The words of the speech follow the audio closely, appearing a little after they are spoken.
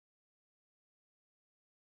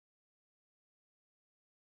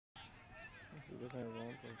yo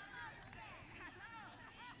también, pues.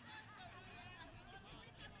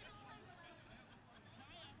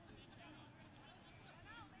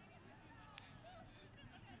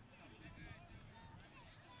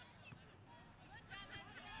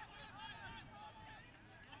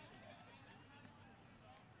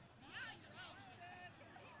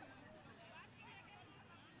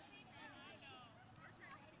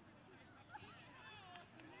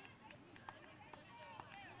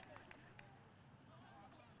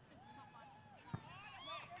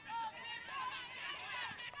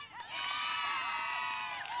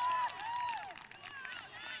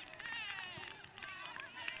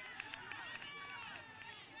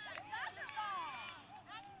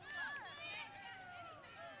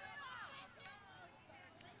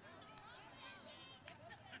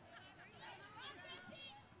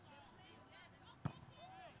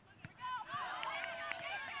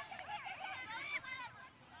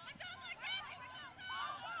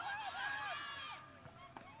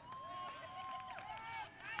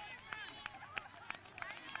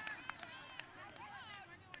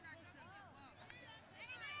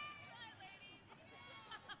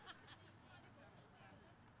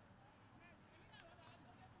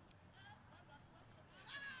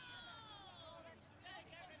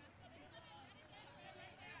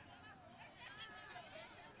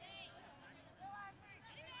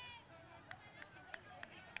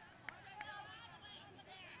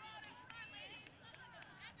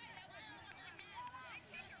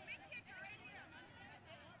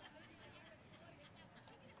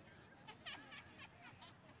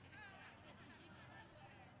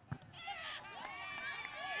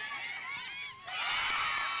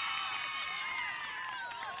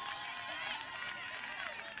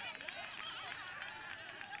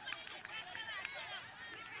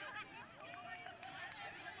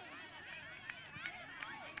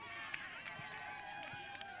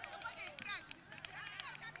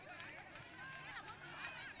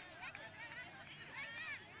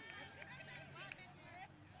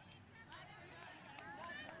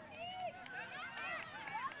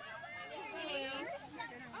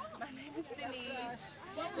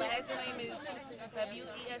 Last name is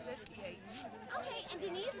W-E-S-S-E-H. Okay, and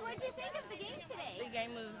Denise, what did you think of the game today? The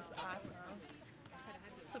game was awesome.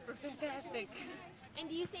 Super fantastic. And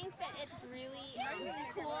do you think that it's really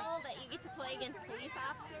cool that you get to play against police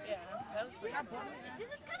officers? Yeah, that was pretty cool. Does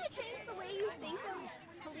this kind of change the way you think of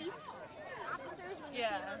police officers when you see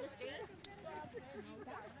them on the street?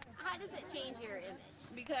 How does it change your image?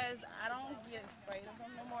 Because I don't get afraid of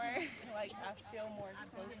them no more. Like, I feel more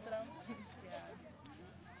close to them. Yeah.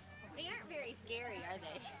 They aren't very scary, are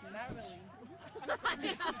they? Not really.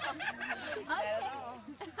 Okay. Not at all.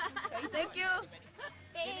 Thank you.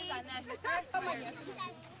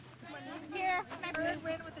 Here, my first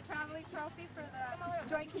win with the traveling trophy for the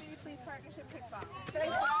Joint Community Police Partnership Kickball. Thank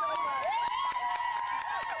you so much.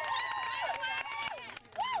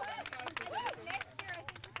 Next year, I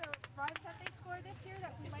think with the runs that they scored this year,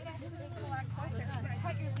 that we might actually make it a lot closer. It's going to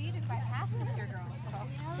cut your lead in by half this year, girls. So.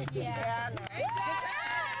 Yeah.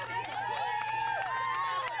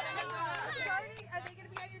 Are they going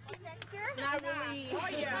to be on your team next year? Not really. Oh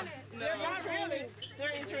yeah. They're not really.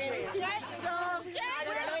 They're in training. So, on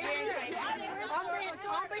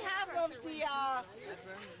behalf of the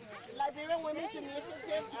Liberian Women's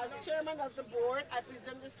Initiative, as chairman of the board, I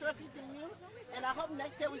present this trophy to you, and I hope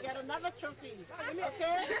next year we get another trophy.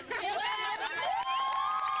 Okay?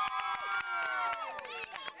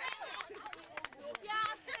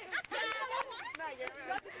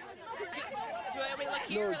 Do I want me to look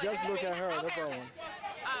here? No, just look at her. No Okay. problem.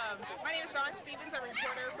 My name is Dawn Stevens. I'm a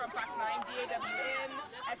reporter from Fox 9,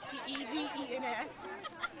 DAWN-STEVENS.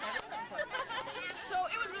 So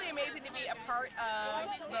it was really amazing to be a part of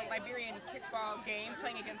the Liberian kickball game,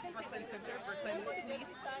 playing against Brooklyn Center, Brooklyn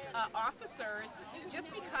police officers,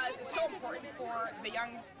 just because it's so important for the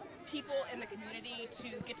young people in the community to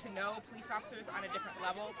get to know police officers on a different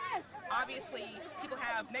level. Obviously, people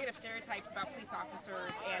have negative stereotypes about police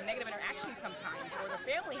officers and negative interactions sometimes, or their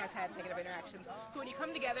family has had negative interactions. So when you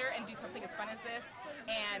come together and do something as fun as this,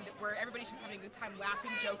 and where everybody's just having a good time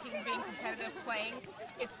laughing, joking, being competitive, playing,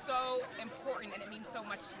 it's so important and it means so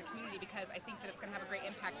much to the community, because I think that it's going to have a great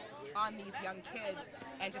impact on these young kids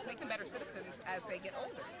and just make them better citizens as they get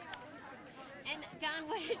older. And Don,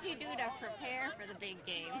 what did you do to prepare for the big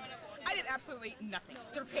game? I did absolutely nothing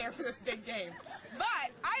to prepare for this big game.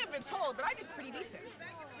 But I have been told that I did pretty decent.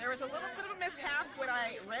 There was a little bit of a mishap when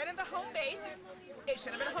I ran into home base. It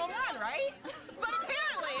should have been a home run, right? But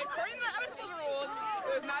apparently, according to the other people's rules,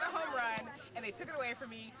 it was not a home run, and they took it away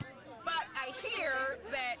from me. but I hear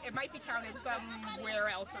that it might be counted somewhere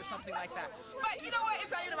else or something like that. But you know what?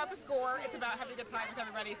 It's not even about the score. It's about having a good time with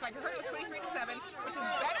everybody. So I heard it was 23-7, which is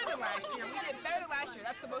better than last year. We did better than last year.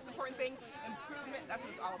 That's the most important thing. Improvement. That's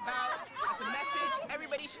what it's all about. That's a message.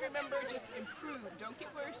 Everybody should remember, just improve. Don't get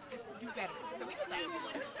worse. Just do better. So we did that.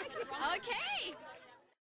 Okay.